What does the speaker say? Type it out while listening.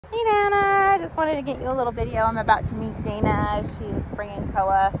Hey Nana, just wanted to get you a little video. I'm about to meet Dana. She's bringing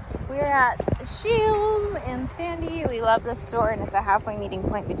Koa. We're at Shields in Sandy. We love this store and it's a halfway meeting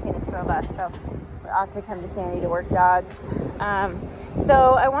point between the two of us. So we're off to come to Sandy to work dogs. So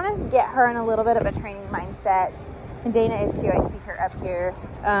I wanted to get her in a little bit of a training mindset. And Dana is too. I see her up here.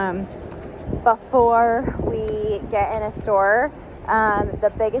 Before we get in a store,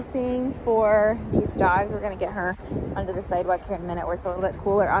 the biggest thing for these dogs, we're going to get her onto the sidewalk here in a minute where it's a little bit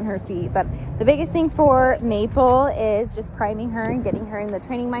cooler on her feet, but the biggest thing for Maple is just priming her and getting her in the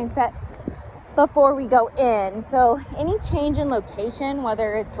training mindset before we go in. So any change in location,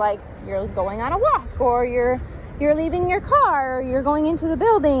 whether it's like you're going on a walk or you're leaving your car or you're going into the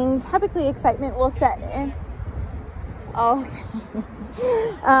building, typically excitement will set in.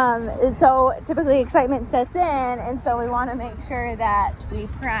 So typically excitement sets in, and so we want to make sure that we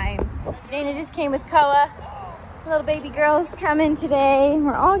prime. Dana just came with Koa. Little baby girl's coming today.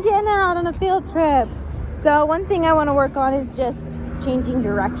 We're all getting out on a field trip. So one thing I want to work on is just changing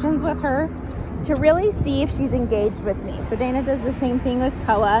directions with her to really see if she's engaged with me. So Dana does the same thing with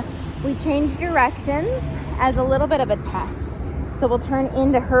Koa. We change directions as a little bit of a test. So we'll turn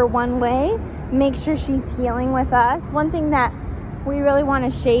into her one way, make sure she's heeling with us. One thing that we really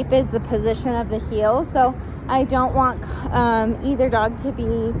want to shape is the position of the heel. So I don't want either dog to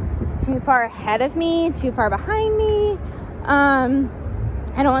be too far ahead of me, too far behind me. I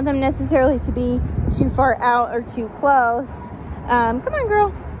don't want them necessarily to be too far out or too close. Come on,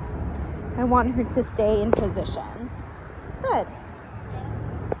 girl. I want her to stay in position. Good.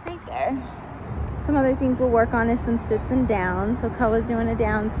 Right there. Some other things we'll work on is some sits and downs. So Koa's doing a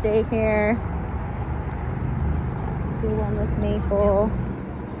down stay here. Do one with Maple.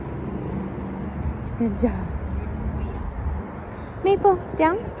 Good job. Maple,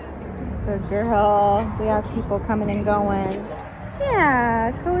 down. Good girl. So we have people coming and going.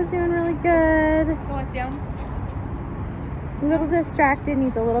 Yeah, Koa's doing really good. Going down. A little distracted,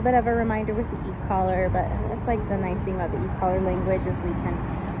 needs a little bit of a reminder with the e-collar, but that's like the nice thing about the e-collar language is we can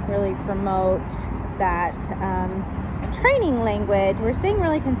really promote that training language. We're staying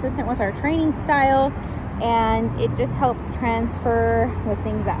really consistent with our training style, and it just helps transfer with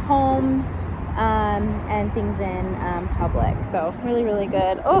things at home and things in public. So really, really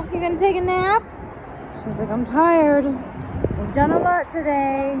good. Oh, you're gonna take a nap? She's like, I'm tired. We've done a lot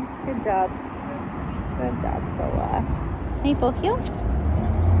today. Good job. Good job, Koa. Maple, heel.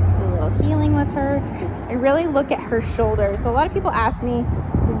 Do a little heeling with her. I really look at her shoulders. So a lot of people ask me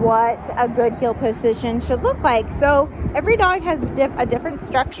what a good heel position should look like. So every dog has a different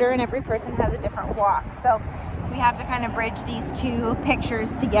structure and every person has a different walk. So we have to kind of bridge these two pictures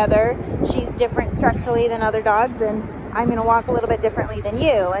together. She's different structurally than other dogs, and I'm going to walk a little bit differently than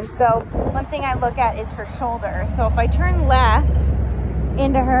you. And so one thing I look at is her shoulder. So if I turn left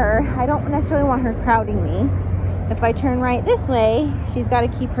into her, I don't necessarily want her crowding me. If I turn right this way, she's got to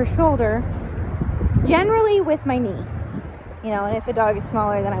keep her shoulder generally with my knee. You know, and if a dog is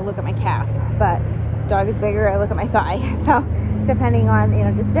smaller, then I look at my calf. But if a dog is bigger, I look at my thigh. So depending on, you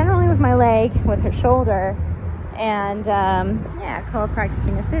know, just generally with my leg, with her shoulder. And yeah, Koa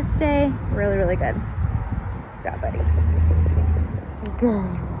practicing a sit stay. Really, really good. Good job, buddy. Good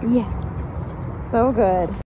girl. Yeah. So good.